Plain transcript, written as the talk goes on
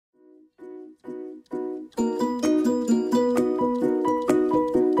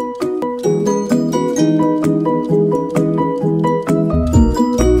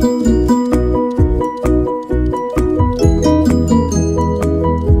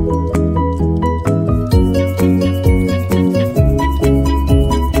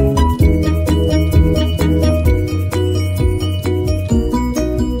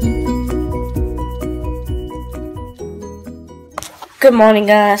Good morning,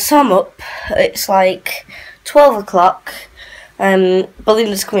 so I'm up. It's like 12 o'clock.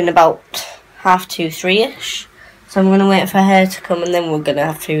 Belinda's coming about 2:30, 3ish. So I'm going to wait for her to come and then we're going to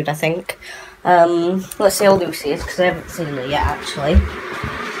have food, I think. Let's see how Lucy is because I haven't seen her yet, actually.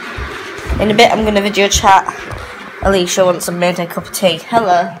 In a bit, I'm going to video chat. Alicia wants to make a cup of tea.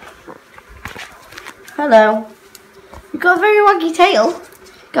 Hello. Hello. You've got a very waggy tail.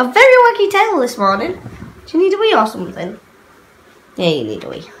 Got a very waggy tail this morning. Do you need a wee or something? Yeah, you need a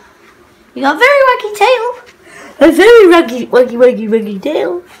wee. You got a very waggy tail. A very waggy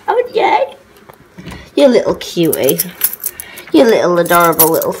tail. Haven't you? You little cutie. You little adorable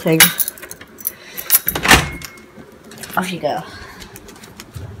little thing. Off you go.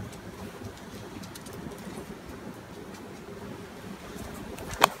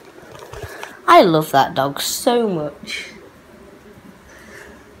 I love that dog so much.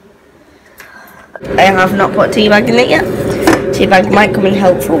 I have not put a tea bag in it yet. Tea bag might come in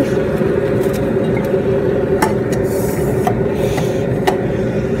helpful.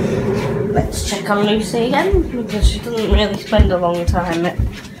 Let's check on Lucy again because she doesn't really spend a long time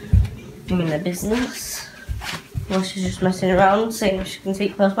doing her business. Well, she's just messing around, seeing if she can see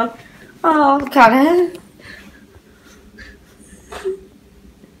the postman. Oh, look at her.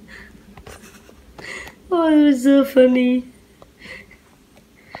 Oh, it was so funny.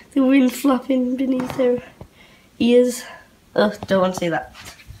 The wind flapping beneath her ears. Oh, don't want to see that.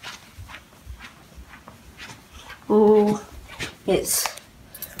 Oh, it's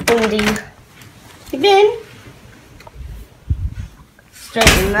windy again.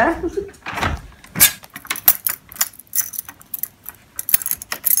 Straight in there.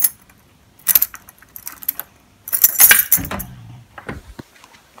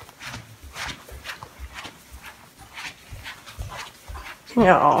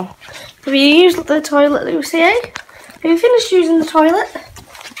 No. Have you used the toilet, Lucy? Have you finished using the toilet?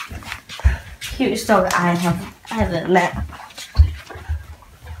 Cutest dog I have ever met.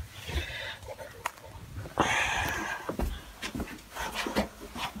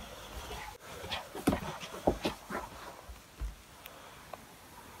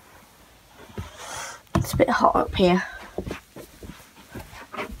 It's a bit hot up here.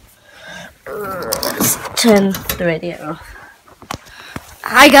 Let's turn the radiator off.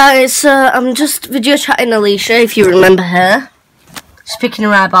 Hi guys, I'm just video chatting Alicia, if you remember her. She's picking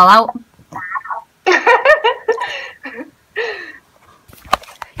her eyeball out.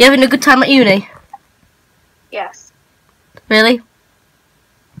 You having a good time at uni? Yes. Really?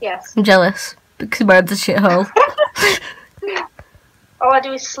 Yes. I'm jealous, because mine's a shithole. All I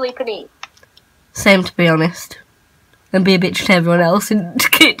do is sleep and eat. Same, to be honest. And be a bitch to everyone else in the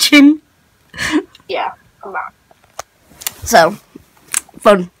kitchen. Yeah, I'm not. So,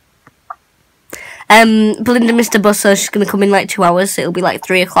 fun. Belinda missed a bus, so she's going to come in like 2 hours. So it'll be like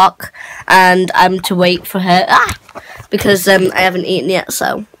 3 o'clock. And I'm to wait for her. Because I haven't eaten yet,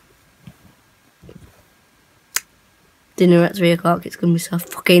 so. Dinner at 3 o'clock. It's going to be so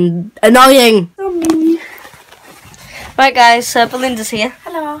fucking annoying. Right, guys, so Belinda's here.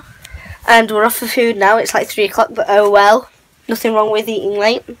 Hello. And we're off for food now. It's like 3 o'clock, but oh well. Nothing wrong with eating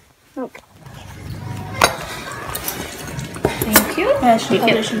late. Okay. Thank you. Yeah, she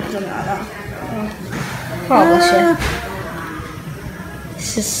probably shouldn't have done it like that. Oh, bless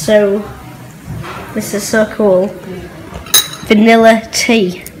you. This is so cool. Vanilla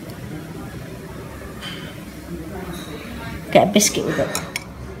tea. Get a biscuit with it.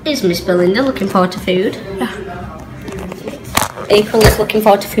 Is Miss Belinda looking forward to food? Yeah. April is looking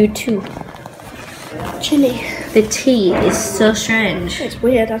forward to food too. Chilly. The tea is so strange. It's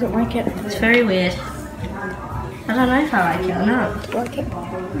weird, I don't like it. It's very weird. I don't know if I like it or not. I like it.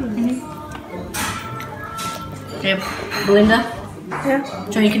 Okay, Belinda? Yeah.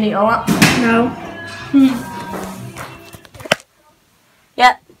 So you can eat all that? No.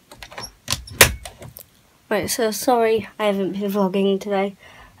 Yeah. Right, so sorry I haven't been vlogging today.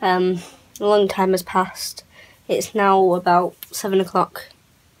 A long time has passed. It's now about 7 o'clock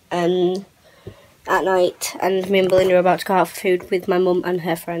and at night, and me and Belinda are about to go out for food with my mum and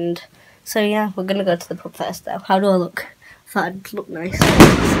her friend. So yeah, we're gonna go to the pub first though. How do I look? I thought I'd look nice.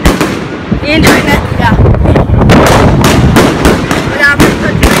 You enjoying it? Yeah.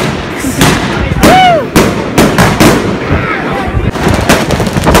 Woo!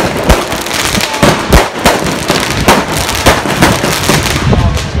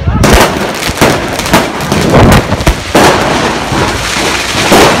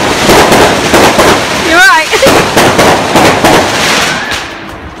 You're right.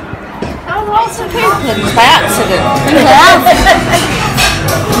 Lots of coupons by accident.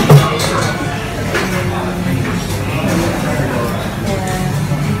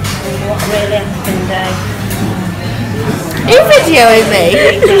 really happened day. Are you videoing me?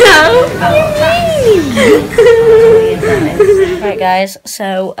 No. Right guys,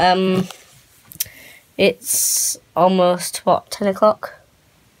 so it's almost what, 10 o'clock?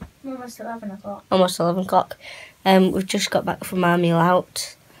 Almost 11 o'clock. Almost 11 o'clock. We've just got back from our meal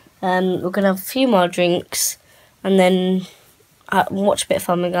out. We're gonna have a few more drinks and then watch a bit of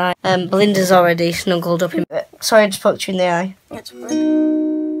Family Guy. Belinda's already snuggled up in bed. Sorry, I just poked you in the eye. It's good.